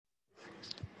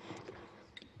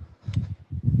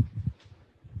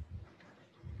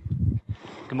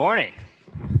Good morning.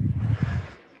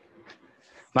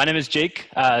 My name is Jake,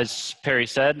 as Perry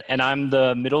said, and I'm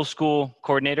the middle school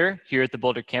coordinator here at the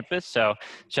Boulder campus. So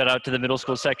shout out to the middle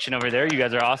school section over there. You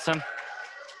guys are awesome.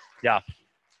 Yeah.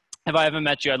 If I haven't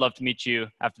met you, I'd love to meet you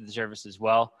after the service as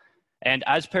well. And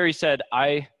as Perry said,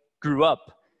 I grew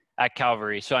up at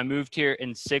Calvary. So I moved here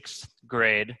in 6th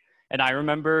grade. And I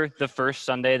remember the first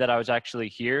Sunday that I was actually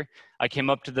here, I came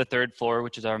up to the 3rd floor,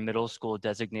 which is our middle school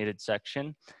designated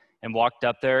section, and walked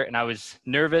up there, and I was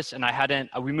nervous, and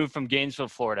we moved from Gainesville,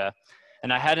 Florida,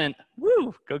 and I hadn't,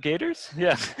 go Gators?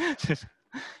 Yeah.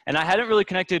 And I hadn't really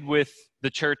connected with the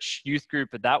church youth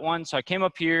group at that one, so I came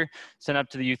up here, sent up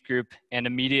to the youth group, and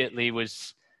immediately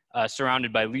was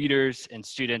surrounded by leaders and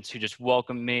students who just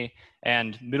welcomed me,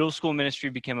 and middle school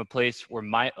ministry became a place where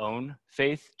my own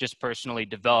faith just personally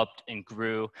developed and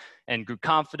grew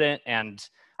confident, and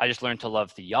I just learned to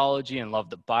love theology and love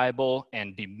the Bible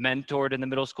and be mentored in the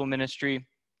middle school ministry,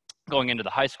 going into the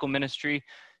high school ministry.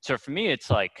 So for me, it's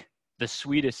like the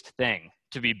sweetest thing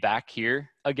to be back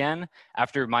here again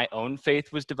after my own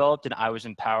faith was developed and I was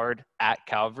empowered at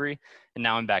Calvary, and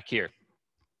now I'm back here.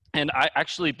 And I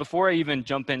actually, before I even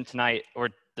jump in tonight or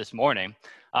this morning,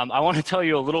 I want to tell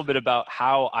you a little bit about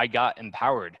how I got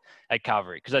empowered at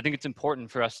Calvary, because I think it's important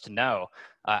for us to know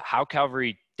how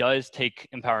Calvary does take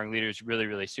empowering leaders really,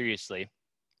 really seriously.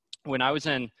 When I was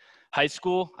in high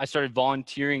school, I started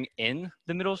volunteering in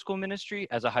the middle school ministry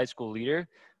as a high school leader,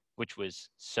 which was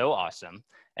so awesome.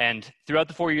 And throughout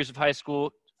the 4 years of high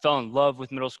school, fell in love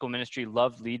with middle school ministry,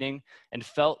 loved leading, and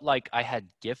felt like I had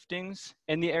giftings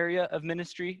in the area of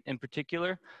ministry in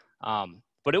particular.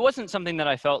 But it wasn't something that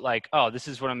I felt like, oh, this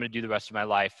is what I'm going to do the rest of my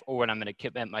life or what I'm going to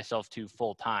commit myself to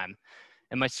full time.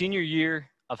 And my senior year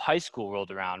of high school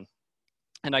rolled around,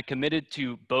 and I committed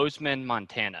to Bozeman,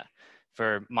 Montana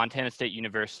for Montana State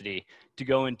University to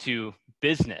go into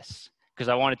business because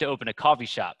I wanted to open a coffee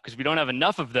shop because we don't have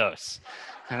enough of those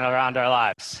around our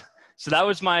lives. So that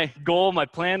was my goal. My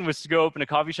plan was to go open a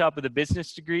coffee shop with a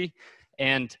business degree.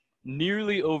 And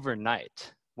nearly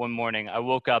overnight, one morning, I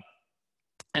woke up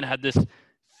and had this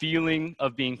feeling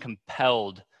of being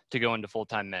compelled to go into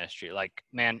full-time ministry. Like,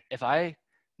 man, if I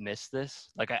miss this,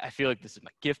 like I feel like this is my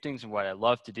giftings and what I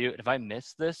love to do. And if I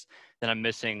miss this, then I'm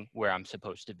missing where I'm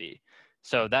supposed to be.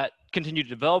 So that continued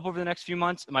to develop over the next few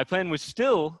months. My plan was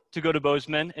still to go to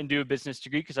Bozeman and do a business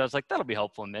degree because I was like, that'll be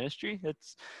helpful in ministry.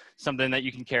 It's something that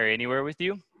you can carry anywhere with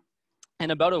you.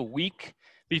 And about a week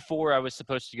before I was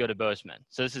supposed to go to Bozeman,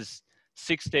 so this is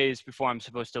 6 days before I'm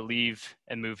supposed to leave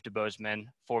and move to Bozeman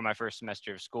for my first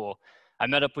semester of school, I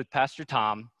met up with Pastor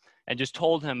Tom and just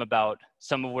told him about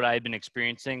some of what I had been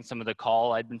experiencing, some of the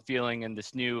call I'd been feeling, and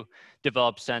this new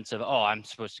developed sense of, oh, I'm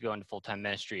supposed to go into full-time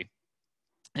ministry.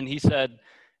 And he said,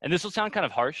 and this will sound kind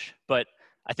of harsh, but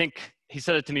I think he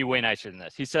said it to me way nicer than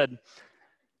this. He said,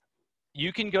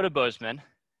 you can go to Bozeman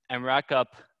and rack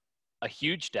up a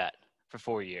huge debt for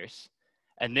 4 years,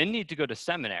 and then need to go to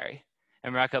seminary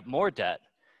and rack up more debt,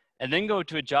 and then go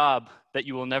to a job that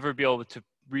you will never be able to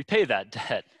repay that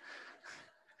debt,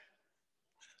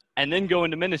 and then go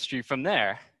into ministry from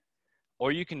there,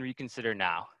 or you can reconsider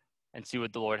now and see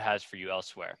what the Lord has for you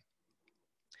elsewhere.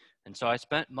 And so I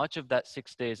spent much of that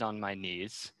 6 days on my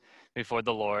knees before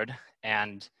the Lord,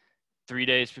 and 3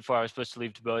 days before I was supposed to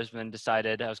leave to Bozeman,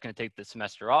 decided I was going to take the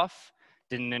semester off,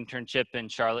 did an internship in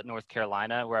Charlotte, North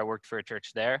Carolina, where I worked for a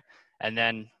church there, and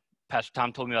then Pastor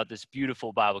Tom told me about this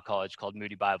beautiful Bible college called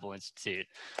Moody Bible Institute,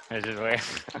 which is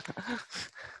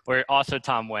where also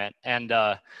Tom went. And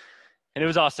it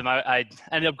was awesome. I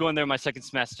ended up going there my second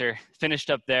semester, finished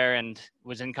up there, and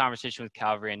was in conversation with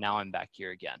Calvary, and now I'm back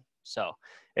here again. So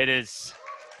it is,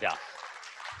 yeah.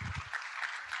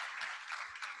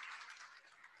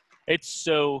 It's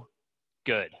so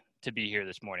good to be here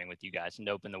this morning with you guys and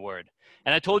to open the Word.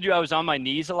 And I told you I was on my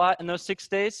knees a lot in those 6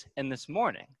 days, and this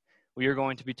morning we are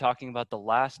going to be talking about the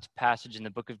last passage in the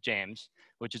book of James,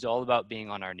 which is all about being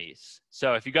on our knees.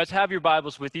 So if you guys have your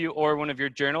Bibles with you or one of your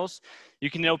journals, you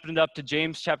can open it up to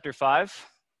James chapter 5.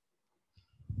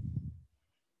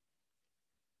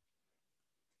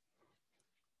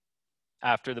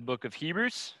 After the book of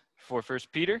Hebrews, before 1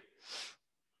 Peter.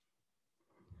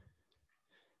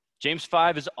 James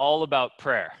 5 is all about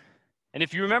prayer. And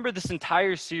if you remember this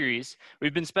entire series,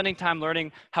 we've been spending time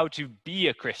learning how to be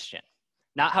a Christian.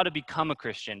 Not how to become a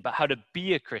Christian, but how to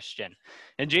be a Christian.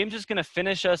 And James is going to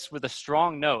finish us with a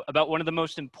strong note about one of the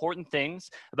most important things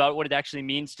about what it actually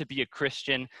means to be a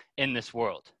Christian in this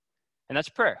world. And that's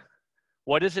prayer.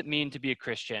 What does it mean to be a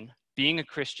Christian? Being a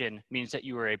Christian means that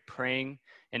you are a praying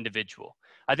individual.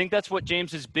 I think that's what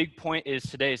James's big point is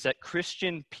today, is that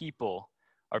Christian people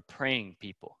are praying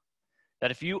people.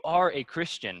 that if you are a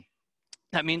Christian,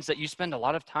 that means that you spend a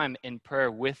lot of time in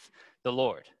prayer with the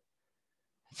Lord.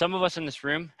 Some of us in this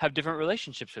room have different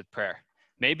relationships with prayer.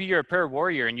 Maybe you're a prayer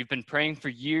warrior and you've been praying for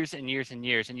years and years and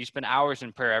years, and you spend hours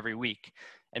in prayer every week.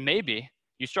 And maybe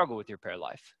you struggle with your prayer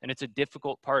life, and it's a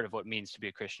difficult part of what it means to be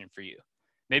a Christian for you.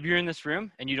 Maybe you're in this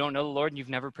room and you don't know the Lord and you've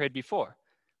never prayed before.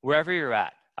 Wherever you're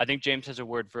at, I think James has a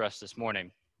word for us this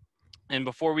morning. And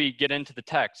before we get into the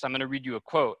text, I'm going to read you a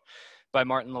quote by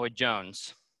Martin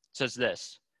Lloyd-Jones. It says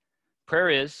this: "Prayer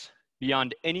is,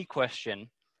 beyond any question,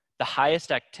 the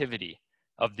highest activity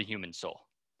of the human soul.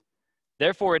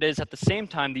 Therefore, it is at the same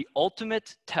time the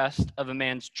ultimate test of a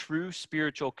man's true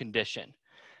spiritual condition.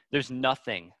 There's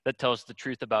nothing that tells the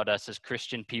truth about us as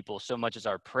Christian people so much as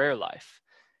our prayer life.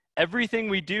 Everything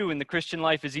we do in the Christian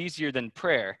life is easier than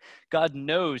prayer. God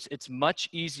knows it's much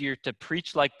easier to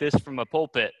preach like this from a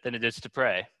pulpit than it is to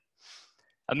pray.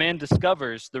 A man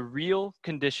discovers the real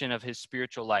condition of his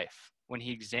spiritual life when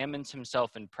he examines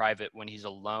himself in private, when he's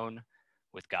alone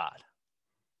with God."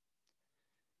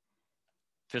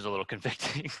 Feels a little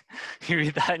convicting. You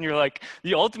read that and you're like,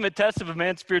 the ultimate test of a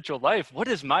man's spiritual life, what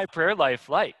is my prayer life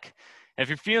like? And if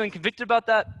you're feeling convicted about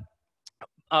that,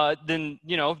 then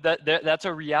that's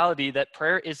a reality, that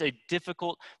prayer is a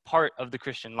difficult part of the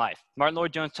Christian life. Martin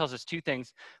Lloyd-Jones tells us two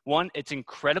things. One, it's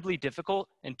incredibly difficult,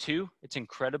 and two, it's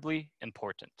incredibly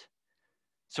important.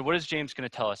 So what is James going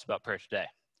to tell us about prayer today?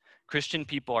 Christian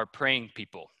people are praying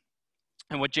people.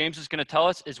 And what James is going to tell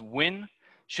us is, when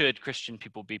should Christian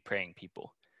people be praying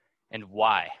people? And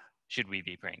why should we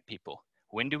be praying people?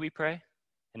 When do we pray?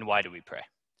 And why do we pray?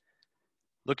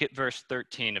 Look at verse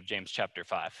 13 of James chapter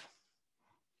 5.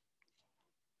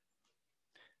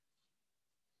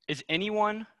 "Is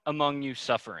anyone among you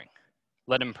suffering?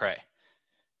 Let him pray.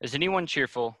 Is anyone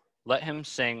cheerful? Let him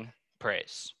sing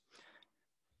praise."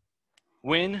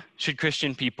 When should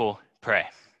Christian people pray?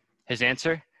 His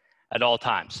answer: at all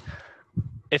times.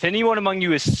 If anyone among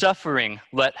you is suffering,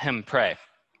 let him pray.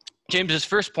 James's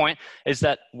first point is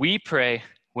that we pray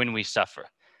when we suffer.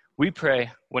 We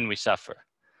pray when we suffer.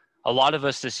 A lot of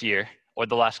us this year, or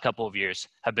the last couple of years,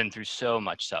 have been through so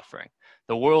much suffering.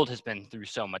 The world has been through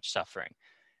so much suffering.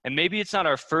 And maybe it's not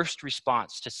our first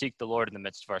response to seek the Lord in the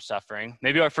midst of our suffering.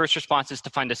 Maybe our first response is to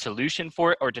find a solution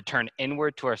for it or to turn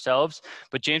inward to ourselves.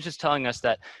 But James is telling us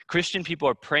that Christian people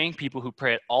are praying people who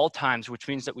pray at all times, which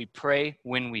means that we pray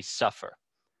when we suffer.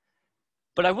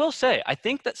 But I will say, I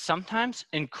think that sometimes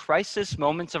in crisis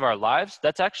moments of our lives,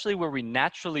 that's actually where we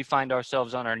naturally find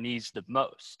ourselves on our knees the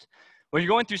most. When you're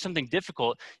going through something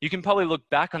difficult, you can probably look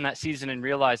back on that season and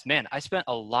realize, man, I spent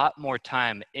a lot more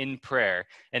time in prayer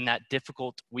in that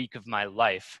difficult week of my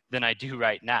life than I do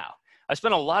right now. I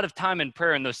spent a lot of time in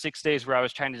prayer in those 6 days where I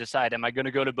was trying to decide, am I going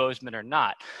to go to Bozeman or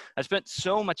not? I spent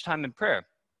so much time in prayer.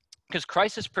 Because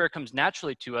crisis prayer comes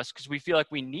naturally to us because we feel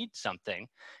like we need something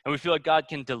and we feel like God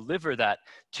can deliver that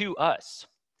to us.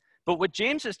 But what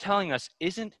James is telling us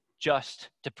isn't just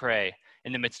to pray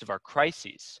in the midst of our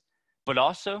crises, but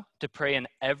also to pray in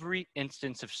every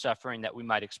instance of suffering that we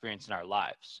might experience in our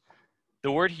lives.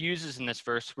 The word he uses in this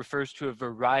verse refers to a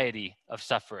variety of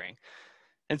suffering.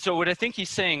 And so what I think he's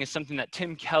saying is something that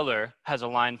Tim Keller has a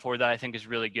line for that I think is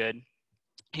really good.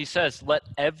 He says, "Let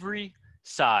every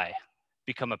sigh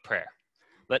become a prayer."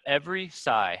 Let every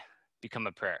sigh become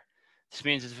a prayer. This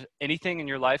means if anything in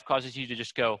your life causes you to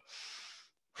just go,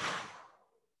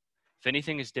 if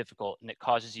anything is difficult and it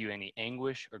causes you any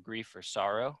anguish or grief or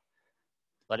sorrow,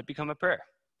 let it become a prayer.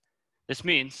 This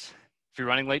means if you're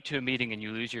running late to a meeting and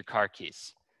you lose your car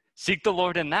keys, seek the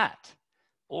Lord in that.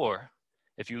 Or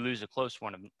if you lose a close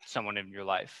one of someone in your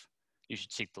life, you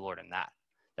should seek the Lord in that.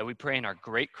 That we pray in our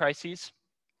great crises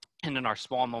and in our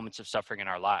small moments of suffering in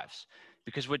our lives.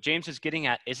 Because what James is getting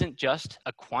at isn't just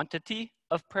a quantity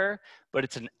of prayer, but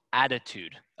it's an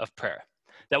attitude of prayer.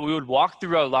 That we would walk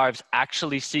through our lives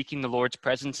actually seeking the Lord's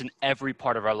presence in every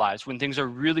part of our lives, when things are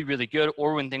really, really good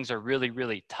or when things are really,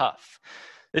 really tough.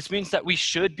 This means that we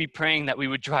should be praying that we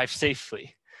would drive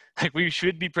safely. Like we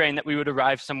should be praying that we would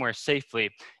arrive somewhere safely.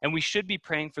 And we should be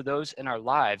praying for those in our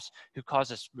lives who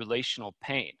cause us relational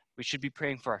pain. We should be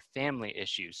praying for our family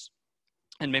issues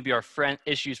and maybe our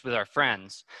issues with our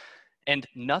friends. And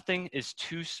nothing is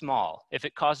too small. If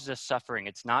it causes us suffering,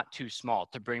 it's not too small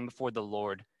to bring before the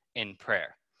Lord in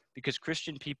prayer. Because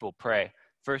Christian people pray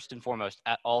first and foremost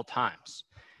at all times.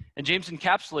 And James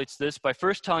encapsulates this by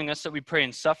first telling us that we pray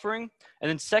in suffering. And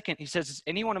then second, he says, is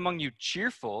anyone among you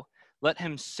cheerful? Let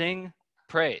him sing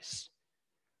praise.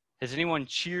 Is anyone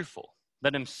cheerful?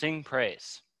 Let him sing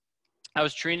praise. I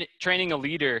was training a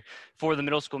leader for the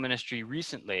middle school ministry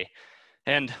recently.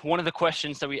 And one of the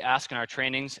questions that we ask in our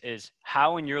trainings is,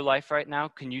 how in your life right now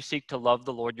can you seek to love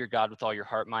the Lord your God with all your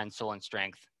heart, mind, soul, and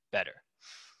strength better?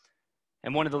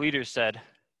 And one of the leaders said,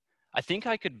 I think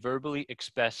I could verbally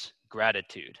express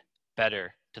gratitude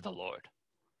better to the Lord.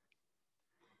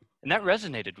 And that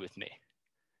resonated with me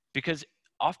because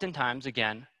oftentimes,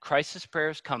 again, crisis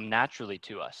prayers come naturally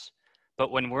to us.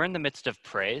 But when we're in the midst of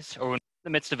praise or when we're in the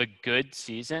midst of a good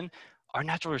season, our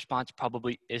natural response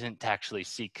probably isn't to actually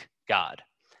seek God.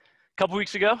 A couple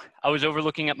weeks ago, I was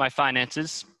overlooking at my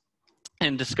finances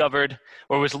and discovered,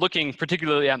 or was looking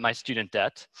particularly at my student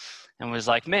debt, and was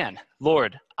like, man,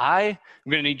 Lord, I'm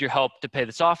going to need your help to pay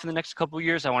this off in the next couple of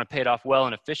years. I want to pay it off well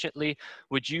and efficiently.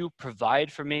 Would you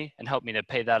provide for me and help me to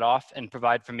pay that off and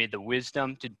provide for me the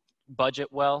wisdom to budget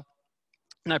well?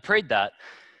 And I prayed that.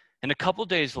 And a couple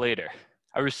days later,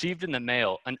 I received in the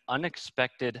mail an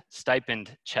unexpected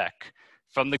stipend check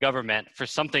from the government for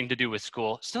something to do with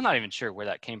school. Still not even sure where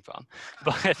that came from,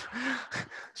 but it's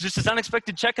just this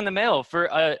unexpected check in the mail for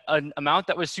an amount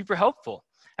that was super helpful.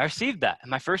 I received that,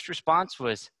 and my first response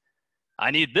was,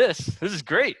 I need this. This is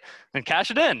great, and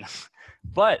cash it in.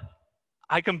 But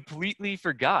I completely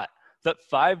forgot that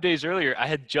 5 days earlier, I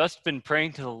had just been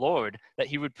praying to the Lord that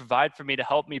he would provide for me to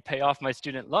help me pay off my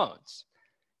student loans.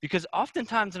 Because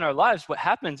oftentimes in our lives, what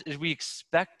happens is we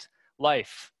expect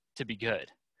life to be good.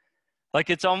 Like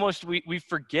it's almost, we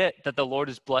forget that the Lord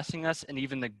is blessing us in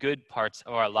even the good parts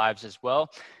of our lives as well.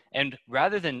 And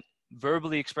rather than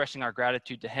verbally expressing our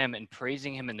gratitude to him and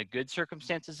praising him in the good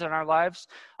circumstances in our lives,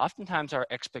 oftentimes our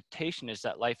expectation is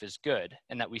that life is good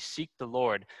and that we seek the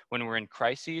Lord when we're in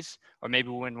crises or maybe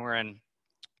when we're in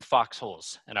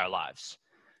foxholes in our lives.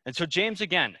 And so James,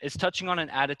 again, is touching on an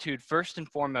attitude, first and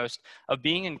foremost, of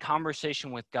being in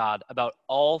conversation with God about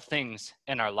all things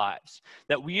in our lives.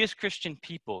 That we as Christian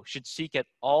people should seek at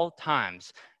all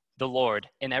times the Lord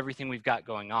in everything we've got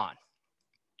going on.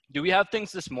 Do we have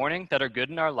things this morning that are good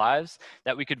in our lives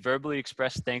that we could verbally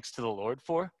express thanks to the Lord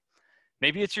for?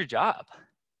 Maybe it's your job.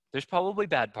 There's probably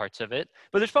bad parts of it,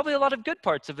 but there's probably a lot of good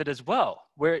parts of it as well.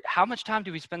 Where how much time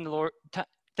do we spend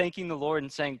thanking the Lord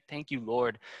and saying, thank you,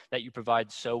 Lord, that you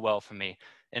provide so well for me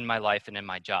in my life and in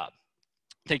my job.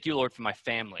 Thank you, Lord, for my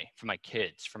family, for my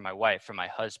kids, for my wife, for my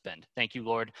husband. Thank you,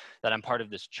 Lord, that I'm part of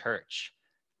this church.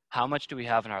 How much do we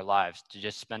have in our lives to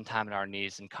just spend time on our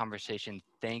knees in conversation,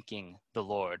 thanking the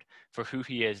Lord for who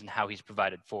he is and how he's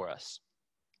provided for us?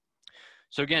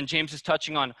 So again, James is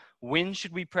touching on when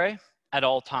should we pray? At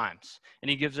all times. And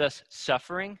he gives us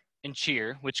suffering and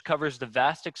cheer, which covers the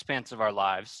vast expanse of our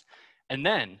lives. And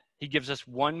then he gives us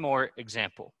one more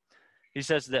example. He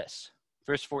says this,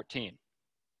 verse 14,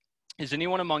 is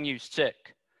anyone among you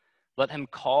sick? Let him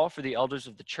call for the elders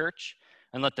of the church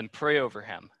and let them pray over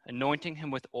him, anointing him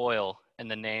with oil in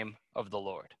the name of the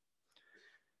Lord.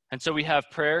 And so we have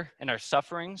prayer in our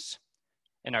sufferings,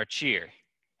 in our cheer,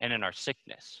 and in our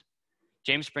sickness.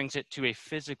 James brings it to a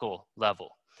physical level.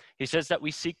 He says that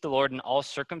we seek the Lord in all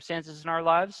circumstances in our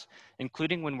lives,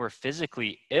 including when we're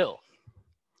physically ill.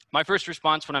 My first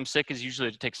response when I'm sick is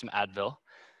usually to take some Advil,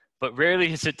 but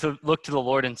rarely is it to look to the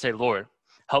Lord and say, Lord,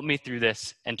 help me through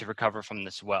this and to recover from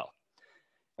this well.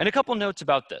 And a couple notes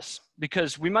about this,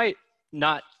 because we might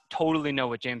not totally know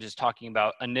what James is talking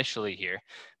about initially here,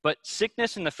 but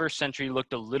sickness in the first century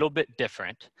looked a little bit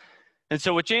different. And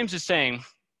so what James is saying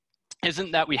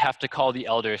isn't that we have to call the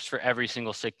elders for every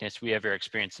single sickness we ever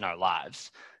experience in our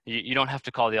lives. You don't have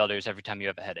to call the elders every time you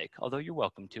have a headache, although you're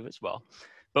welcome to as well.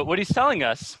 But what he's telling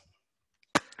us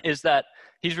is that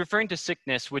he's referring to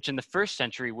sickness, which in the first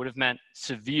century would have meant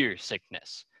severe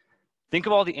sickness. Think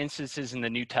of all the instances in the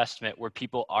New Testament where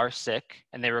people are sick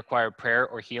and they require prayer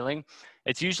or healing.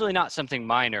 It's usually not something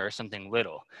minor or something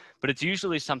little, but it's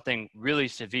usually something really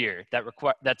severe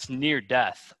that's near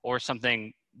death or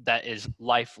something that is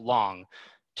lifelong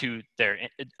to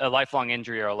a lifelong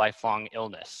injury or a lifelong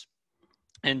illness.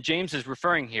 And James is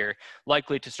referring here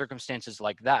likely to circumstances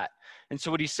like that. And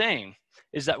so what he's saying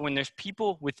is that when there's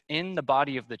people within the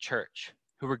body of the church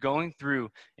who are going through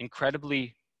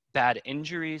incredibly bad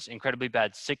injuries, incredibly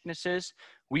bad sicknesses,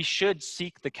 we should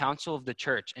seek the counsel of the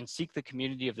church and seek the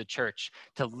community of the church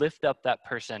to lift up that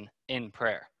person in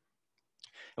prayer.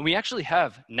 And we actually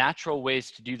have natural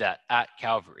ways to do that at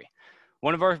Calvary.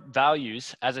 One of our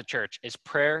values as a church is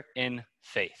prayer in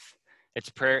faith. It's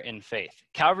prayer in faith.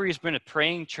 Calvary has been a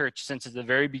praying church since the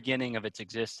very beginning of its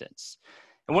existence.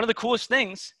 And one of the coolest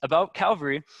things about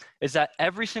Calvary is that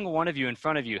every single one of you in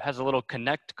front of you has a little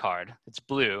connect card. It's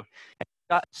blue. And you've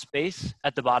got space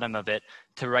at the bottom of it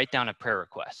to write down a prayer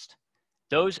request.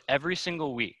 Those every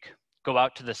single week go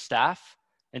out to the staff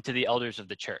and to the elders of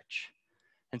the church.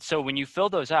 And so when you fill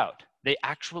those out, they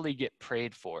actually get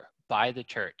prayed for by the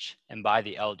church and by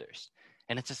the elders.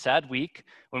 And it's a sad week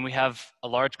when we have a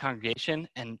large congregation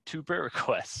and 2 prayer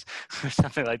requests or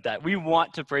something like that. We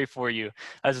want to pray for you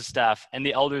as a staff, and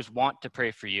the elders want to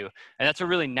pray for you. And that's a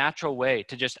really natural way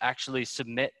to just actually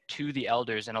submit to the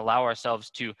elders and allow ourselves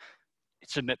to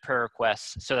submit prayer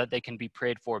requests so that they can be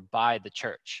prayed for by the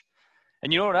church.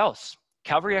 And you know what else?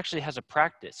 Calvary actually has a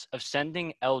practice of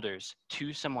sending elders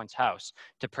to someone's house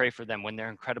to pray for them when they're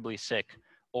incredibly sick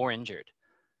or injured.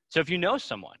 So if you know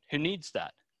someone who needs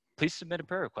that, please submit a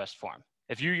prayer request form.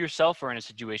 If you yourself are in a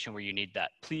situation where you need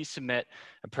that, please submit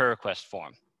a prayer request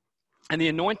form. And the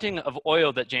anointing of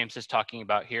oil that James is talking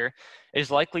about here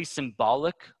is likely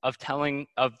symbolic of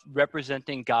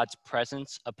representing God's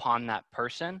presence upon that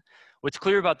person. What's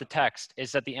clear about the text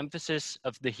is that the emphasis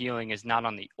of the healing is not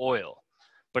on the oil,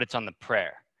 but it's on the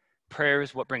prayer. Prayer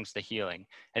is what brings the healing.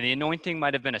 And the anointing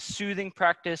might have been a soothing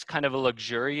practice, kind of a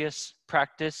luxurious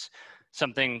practice,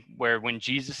 something where when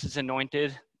Jesus is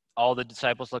anointed, all the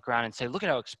disciples look around and say, look at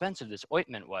how expensive this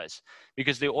ointment was,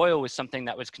 because the oil was something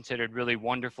that was considered really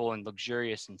wonderful and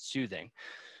luxurious and soothing.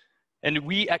 And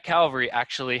we at Calvary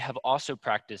actually have also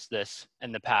practiced this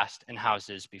in the past in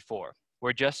houses before,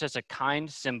 where just as a kind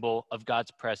symbol of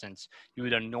God's presence, you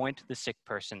would anoint the sick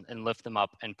person and lift them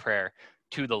up in prayer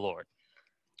to the Lord.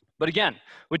 But again,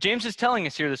 what James is telling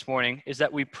us here this morning is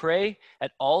that we pray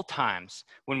at all times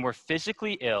when we're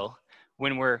physically ill,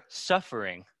 when we're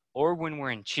suffering, or when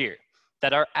we're in cheer,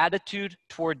 that our attitude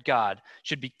toward God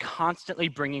should be constantly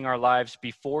bringing our lives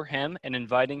before him and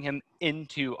inviting him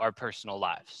into our personal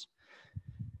lives.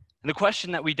 And the question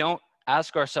that we don't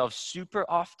ask ourselves super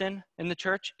often in the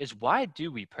church is, why do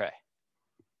we pray?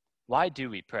 Why do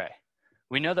we pray?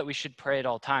 We know that we should pray at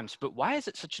all times, but why is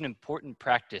it such an important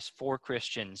practice for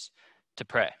Christians to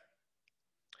pray?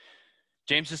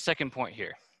 James's second point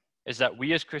here is that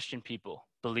we as Christian people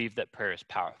believe that prayer is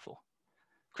powerful.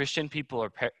 Christian people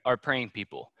are praying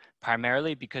people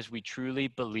primarily because we truly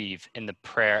believe in the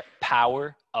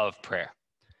power of prayer.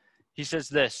 He says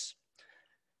this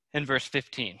in verse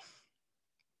 15,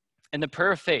 and the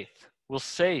prayer of faith will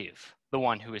save the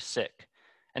one who is sick,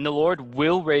 and the Lord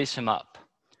will raise him up.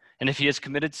 And if he has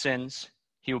committed sins,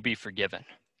 he will be forgiven.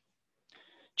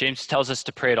 James tells us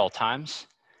to pray at all times,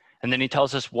 and then he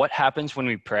tells us what happens when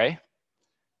we pray.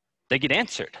 They get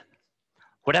answered.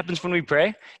 What happens when we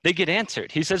pray? They get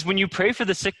answered. He says, when you pray for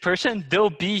the sick person,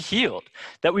 they'll be healed.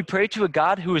 That we pray to a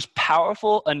God who is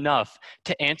powerful enough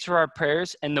to answer our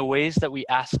prayers in the ways that we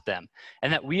ask them.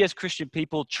 And that we as Christian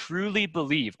people truly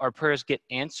believe our prayers get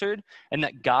answered and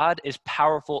that God is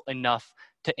powerful enough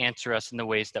to answer us in the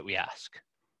ways that we ask.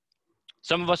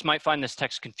 Some of us might find this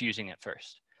text confusing at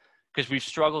first because we've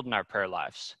struggled in our prayer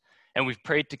lives and we've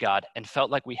prayed to God and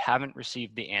felt like we haven't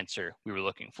received the answer we were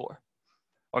looking for.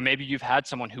 Or maybe you've had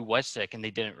someone who was sick and they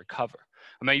didn't recover.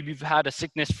 Or maybe you've had a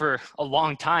sickness for a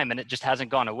long time and it just hasn't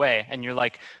gone away. And you're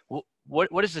like,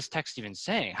 what is this text even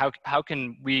saying? How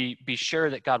can we be sure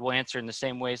that God will answer in the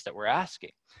same ways that we're asking?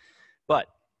 But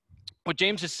what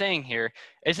James is saying here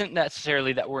isn't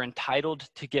necessarily that we're entitled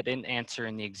to get an answer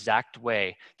in the exact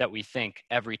way that we think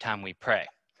every time we pray.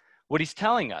 What he's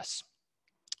telling us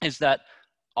is that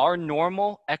our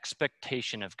normal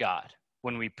expectation of God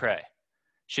when we pray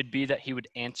should be that he would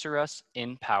answer us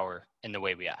in power in the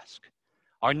way we ask.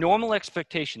 Our normal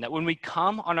expectation that when we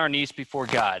come on our knees before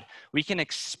God, we can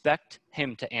expect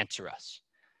him to answer us.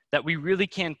 That we really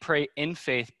can pray in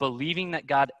faith, believing that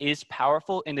God is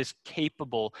powerful and is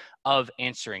capable of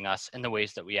answering us in the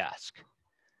ways that we ask.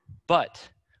 But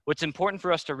what's important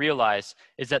for us to realize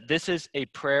is that this is a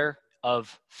prayer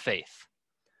of faith.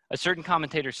 A certain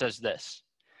commentator says this: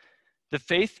 the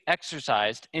faith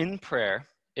exercised in prayer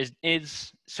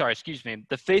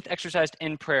the faith exercised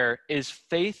in prayer is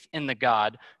faith in the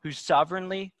God who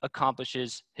sovereignly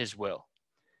accomplishes his will.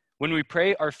 When we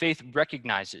pray, our faith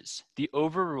recognizes the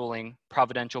overruling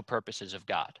providential purposes of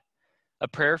God. A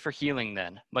prayer for healing,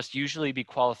 then, must usually be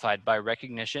qualified by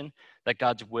recognition that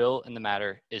God's will in the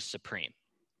matter is supreme.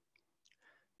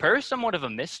 Prayer is somewhat of a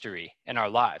mystery in our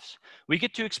lives. We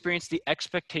get to experience the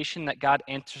expectation that God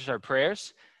answers our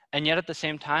prayers, and yet at the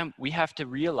same time, we have to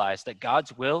realize that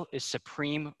God's will is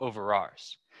supreme over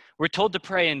ours. We're told to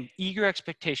pray in eager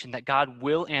expectation that God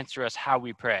will answer us how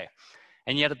we pray.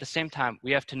 And yet at the same time,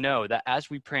 we have to know that as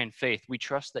we pray in faith, we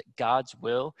trust that God's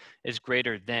will is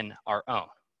greater than our own.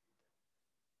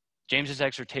 James's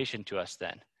exhortation to us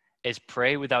then is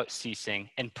pray without ceasing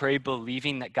and pray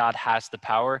believing that God has the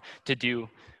power to do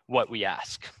what we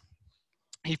ask.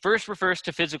 He first refers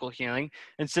to physical healing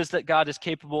and says that God is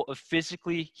capable of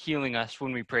physically healing us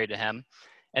when we pray to him.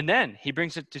 And then he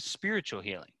brings it to spiritual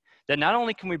healing. that not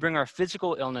only can we bring our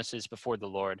physical illnesses before the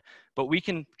Lord, but we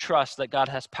can trust that God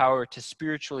has power to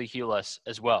spiritually heal us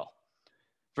as well.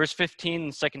 Verse 15,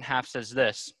 the second half says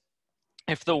this: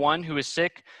 if the one who is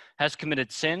sick has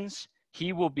committed sins,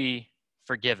 he will be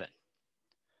forgiven.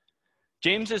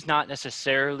 James is not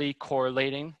necessarily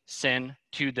correlating sin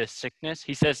to this sickness.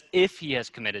 He says if he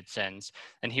has committed sins,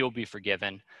 then he will be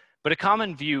forgiven. But a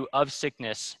common view of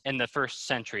sickness in the first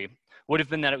century would have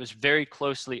been that it was very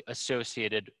closely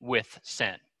associated with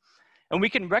sin. And we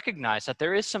can recognize that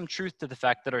there is some truth to the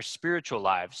fact that our spiritual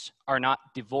lives are not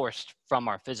divorced from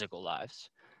our physical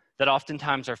lives, that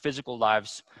oftentimes our physical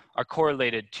lives are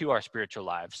correlated to our spiritual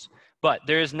lives. But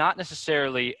there is not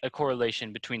necessarily a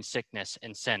correlation between sickness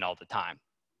and sin all the time.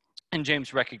 And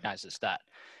James recognizes that.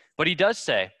 But he does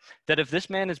say that if this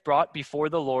man is brought before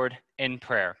the Lord in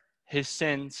prayer, his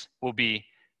sins will be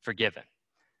forgiven.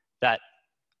 That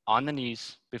on the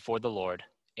knees before the Lord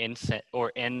in sin, or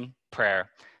in prayer,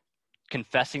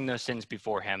 confessing those sins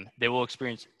before him, they will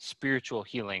experience spiritual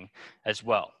healing as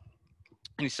well.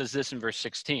 And he says this in verse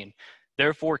 16: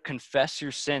 therefore confess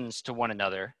your sins to one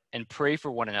another and pray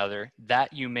for one another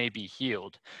that you may be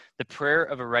healed. The prayer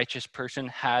of a righteous person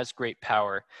has great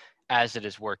power as it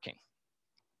is working.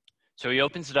 So he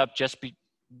opens it up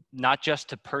not just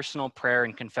to personal prayer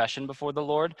and confession before the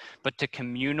Lord, but to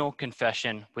communal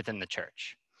confession within the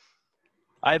church.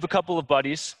 I have a couple of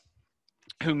buddies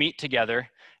who meet together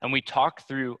and we talk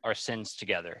through our sins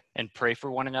together and pray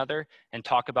for one another and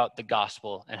talk about the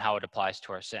gospel and how it applies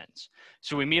to our sins.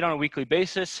 So we meet on a weekly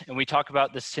basis and we talk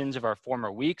about the sins of our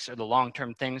former weeks or the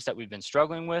long-term things that we've been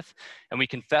struggling with, and we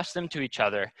confess them to each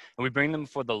other and we bring them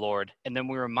before the Lord, and then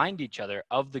we remind each other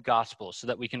of the gospel so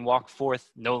that we can walk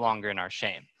forth no longer in our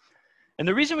shame. And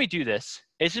the reason we do this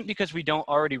isn't because we don't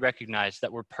already recognize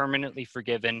that we're permanently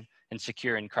forgiven and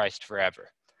secure in Christ forever.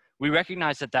 We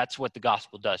recognize that that's what the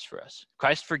gospel does for us.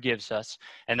 Christ forgives us,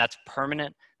 and that's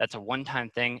permanent, that's a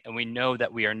one-time thing, and we know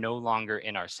that we are no longer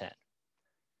in our sin.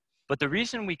 But the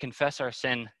reason we confess our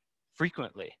sin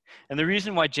frequently, and the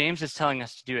reason why James is telling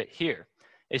us to do it here,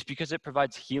 is because it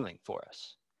provides healing for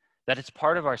us, that it's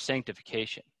part of our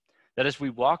sanctification. That as we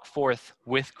walk forth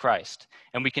with Christ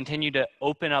and we continue to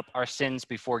open up our sins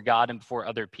before God and before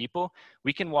other people,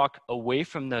 we can walk away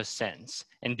from those sins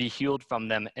and be healed from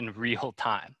them in real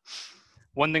time.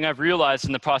 One thing I've realized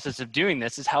in the process of doing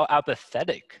this is how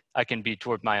apathetic I can be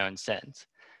toward my own sins.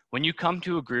 When you come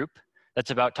to a group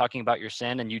that's about talking about your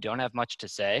sin and you don't have much to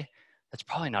say, that's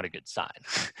probably not a good sign,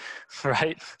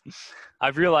 right?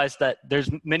 I've realized that there's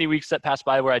many weeks that pass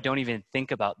by where I don't even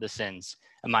think about the sins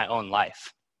in my own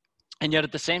life. And yet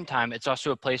at the same time, it's also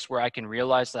a place where I can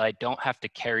realize that I don't have to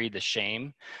carry the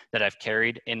shame that I've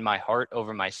carried in my heart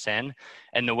over my sin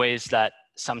and the ways that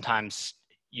sometimes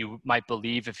you might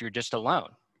believe if you're just alone.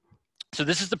 So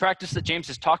this is the practice that James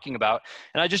is talking about.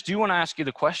 And I just do want to ask you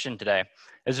the question today: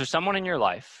 is there someone in your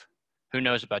life who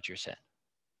knows about your sin?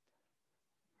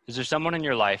 Is there someone in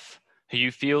your life who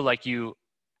you feel like you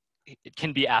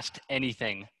can be asked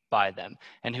anything by them,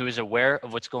 and who is aware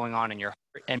of what's going on in your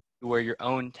heart and where your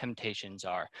own temptations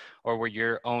are, or where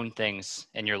your own things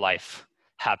in your life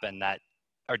happen that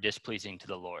are displeasing to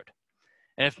the Lord?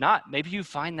 And if not, maybe you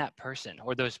find that person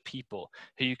or those people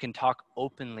who you can talk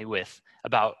openly with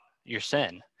about your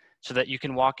sin so that you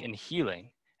can walk in healing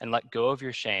and let go of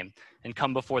your shame and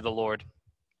come before the Lord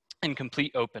in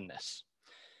complete openness.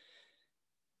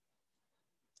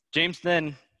 James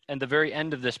then, at the very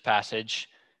end of this passage,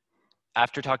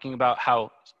 after talking about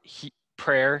how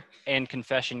prayer and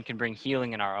confession can bring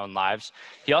healing in our own lives,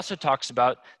 he also talks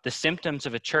about the symptoms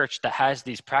of a church that has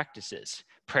these practices,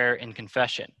 prayer and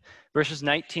confession. Verses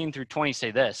 19 through 20 say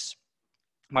this: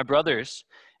 my brothers,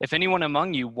 if anyone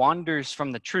among you wanders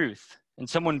from the truth and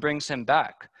someone brings him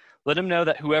back, let him know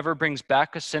that whoever brings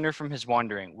back a sinner from his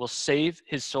wandering will save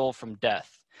his soul from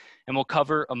death and will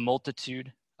cover a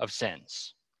multitude of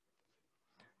sins.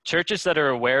 Churches that are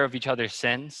aware of each other's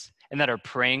sins and that are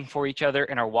praying for each other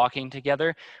and are walking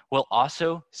together will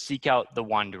also seek out the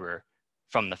wanderer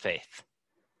from the faith.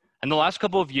 In the last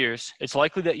couple of years, it's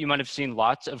likely that you might have seen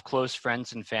lots of close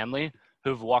friends and family who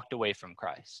have walked away from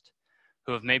Christ,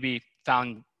 who have maybe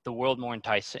found the world more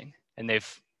enticing, and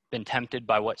they've been tempted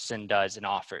by what sin does and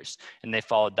offers, and they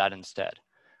followed that instead.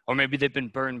 Or maybe they've been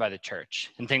burned by the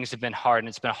church and things have been hard, and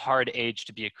it's been a hard age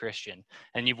to be a Christian,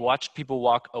 and you've watched people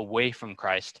walk away from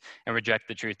Christ and reject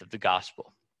the truth of the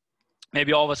gospel.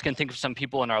 Maybe all of us can think of some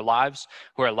people in our lives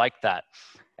who are like that.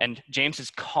 And James is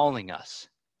calling us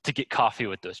to get coffee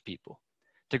with those people,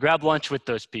 to grab lunch with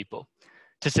those people,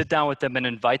 to sit down with them and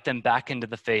invite them back into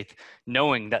the faith,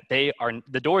 knowing that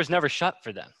the door is never shut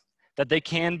for them, that they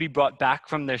can be brought back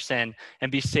from their sin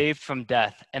and be saved from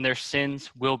death, and their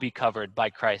sins will be covered by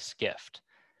Christ's gift.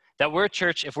 That we're a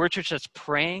church, if we're a church that's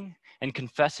praying and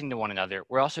confessing to one another,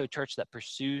 we're also a church that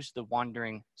pursues the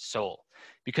wandering soul,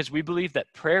 because we believe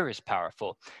that prayer is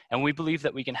powerful, and we believe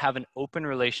that we can have an open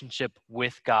relationship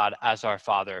with God as our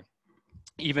Father,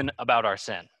 even about our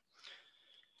sin.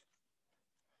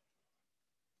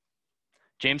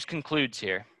 James concludes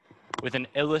here with an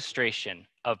illustration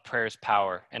of prayer's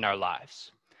power in our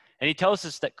lives. And he tells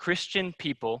us that Christian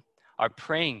people are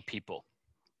praying people,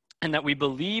 and that we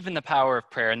believe in the power of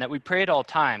prayer, and that we pray at all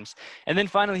times. And then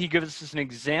finally, he gives us an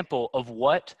example of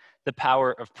what the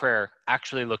power of prayer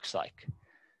actually looks like.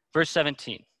 Verse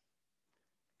 17,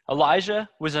 Elijah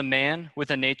was a man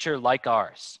with a nature like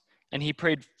ours, and he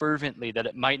prayed fervently that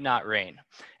it might not rain.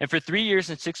 And for 3 years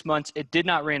and 6 months, it did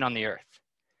not rain on the earth.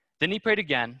 Then he prayed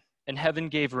again, and heaven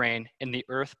gave rain, and the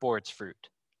earth bore its fruit.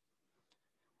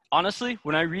 Honestly,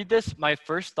 when I read this, my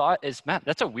first thought is, man,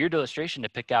 that's a weird illustration to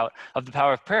pick out of the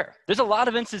power of prayer. There's a lot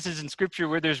of instances in scripture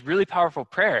where there's really powerful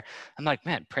prayer. I'm like,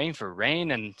 man, praying for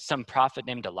rain and some prophet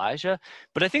named Elijah.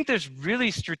 But I think there's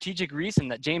really strategic reason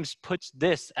that James puts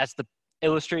this as the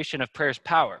illustration of prayer's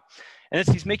power. And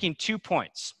he's making 2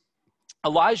 points.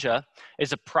 Elijah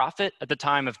is a prophet at the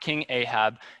time of King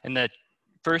Ahab in the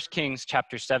 1 Kings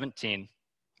chapter 17.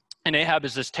 And Ahab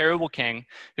is this terrible king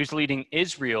who's leading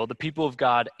Israel, the people of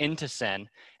God, into sin,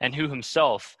 and who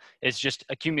himself is just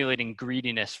accumulating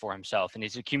greediness for himself. And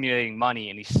he's accumulating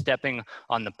money, and he's stepping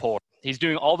on the poor. He's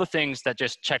doing all the things that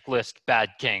just checklist bad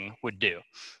king would do.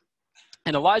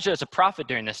 And Elijah is a prophet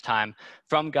during this time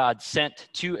from God sent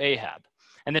to Ahab.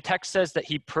 And the text says that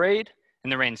he prayed,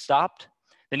 and the rain stopped.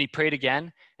 Then he prayed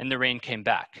again, and the rain came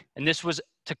back. And this was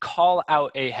to call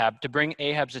out Ahab, to bring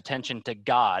Ahab's attention to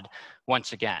God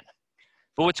once again.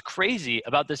 But what's crazy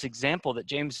about this example that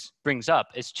James brings up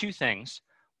is 2 things.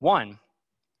 One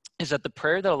is that the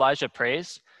prayer that Elijah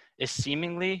prays is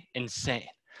seemingly insane.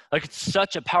 Like, it's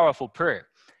such a powerful prayer.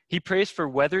 He prays for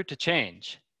weather to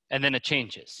change, and then it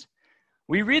changes.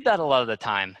 We read that a lot of the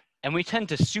time, and we tend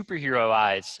to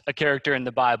superheroize a character in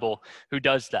the Bible who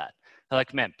does that.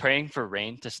 Like, man, praying for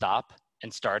rain to stop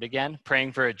and start again,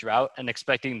 praying for a drought and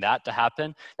expecting that to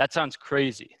happen, that sounds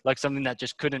crazy, like something that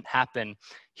just couldn't happen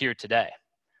here today.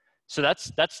 So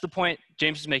that's the point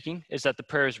James is making, is that the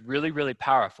prayer is really, really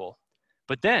powerful.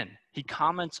 But then he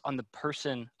comments on the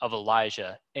person of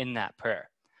Elijah in that prayer.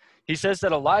 He says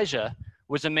that Elijah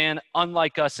was a man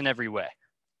unlike us in every way.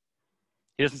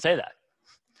 He doesn't say that.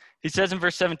 He says in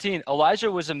verse 17,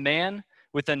 Elijah was a man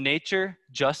with a nature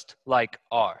just like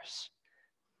ours.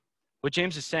 What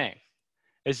James is saying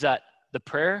is that the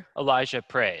prayer Elijah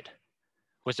prayed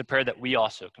was a prayer that we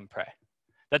also can pray.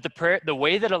 That the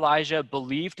way that Elijah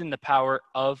believed in the power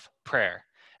of prayer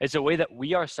is a way that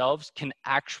we ourselves can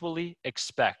actually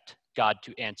expect God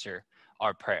to answer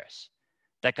our prayers.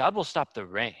 That God will stop the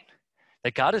rain.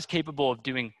 That God is capable of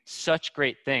doing such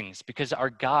great things because our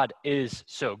God is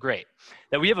so great.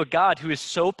 That we have a God who is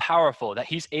so powerful that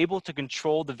he's able to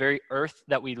control the very earth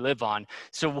that we live on.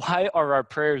 So why are our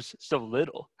prayers so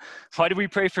little? Why do we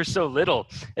pray for so little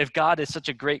if God is such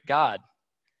a great God?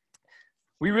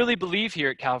 We really believe here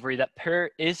at Calvary that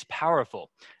prayer is powerful.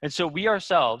 And so we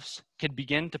ourselves can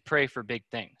begin to pray for big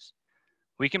things.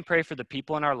 We can pray for the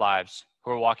people in our lives who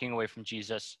are walking away from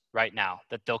Jesus right now,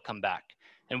 that they'll come back.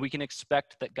 And we can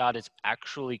expect that God is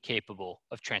actually capable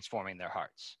of transforming their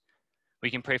hearts. We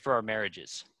can pray for our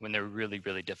marriages when they're really,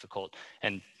 really difficult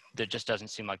and there just doesn't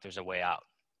seem like there's a way out.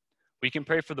 We can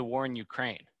pray for the war in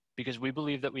Ukraine because we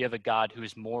believe that we have a God who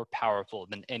is more powerful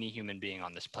than any human being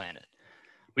on this planet.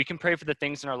 We can pray for the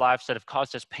things in our lives that have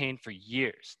caused us pain for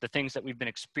years, the things that we've been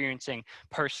experiencing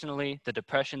personally, the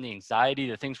depression, the anxiety,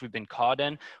 the things we've been caught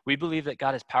in. We believe that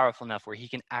God is powerful enough where he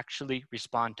can actually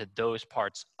respond to those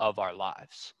parts of our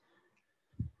lives.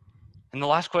 And the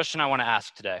last question I want to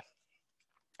ask today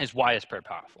is, why is prayer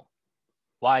powerful?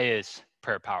 Why is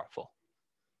prayer powerful?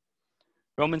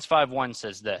 Romans 5:1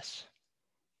 says this,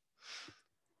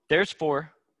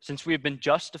 Therefore, since we have been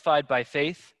justified by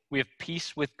faith, we have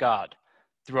peace with God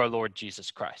through our Lord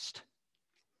Jesus Christ.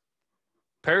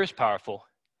 Prayer is powerful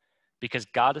because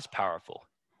God is powerful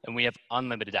and we have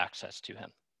unlimited access to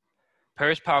him.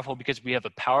 Prayer is powerful because we have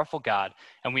a powerful God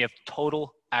and we have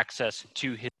total access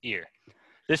to his ear.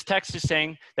 This text is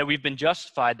saying that we've been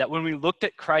justified, that when we looked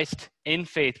at Christ in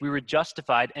faith, we were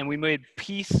justified and we made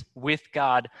peace with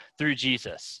God through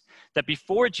Jesus. That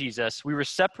before Jesus, we were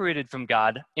separated from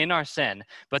God in our sin,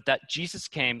 but that Jesus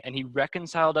came and he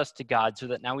reconciled us to God so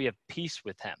that now we have peace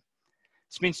with him.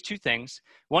 This means 2 things.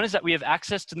 One is that we have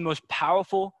access to the most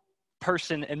powerful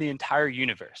person in the entire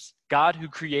universe, God who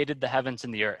created the heavens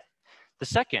and the earth. The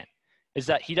second is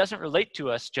that he doesn't relate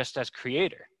to us just as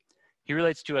creator. He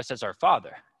relates to us as our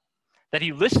father, that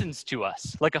he listens to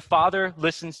us like a father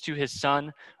listens to his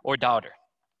son or daughter.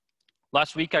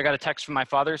 Last week, I got a text from my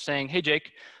father saying, "Hey,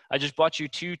 Jake, I just bought you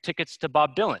 2 tickets to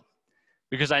Bob Dylan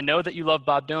because I know that you love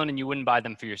Bob Dylan and you wouldn't buy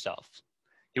them for yourself."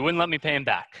 He wouldn't let me pay him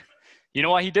back. You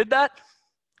know why he did that?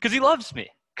 Because he loves me.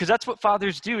 Because that's what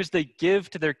fathers do, is they give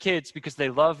to their kids because they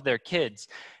love their kids.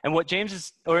 And what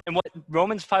what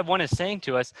Romans 5:1 is saying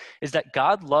to us is that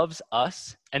God loves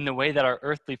us in the way that our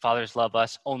earthly fathers love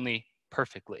us, only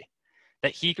perfectly.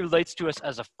 That he relates to us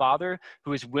as a father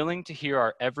who is willing to hear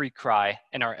our every cry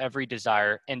and our every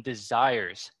desire and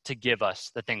desires to give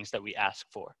us the things that we ask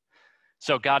for.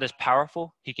 So God is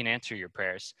powerful, he can answer your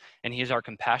prayers, and he is our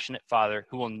compassionate father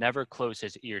who will never close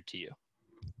his ear to you.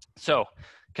 So,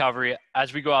 Calvary,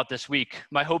 as we go out this week,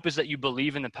 my hope is that you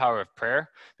believe in the power of prayer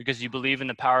because you believe in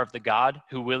the power of the God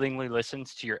who willingly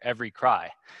listens to your every cry.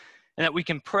 And that we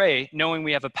can pray knowing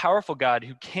we have a powerful God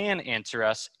who can answer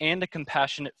us and a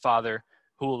compassionate Father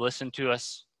who will listen to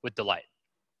us with delight.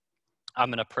 I'm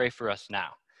going to pray for us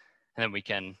now, and then we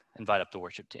can invite up the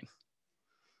worship team.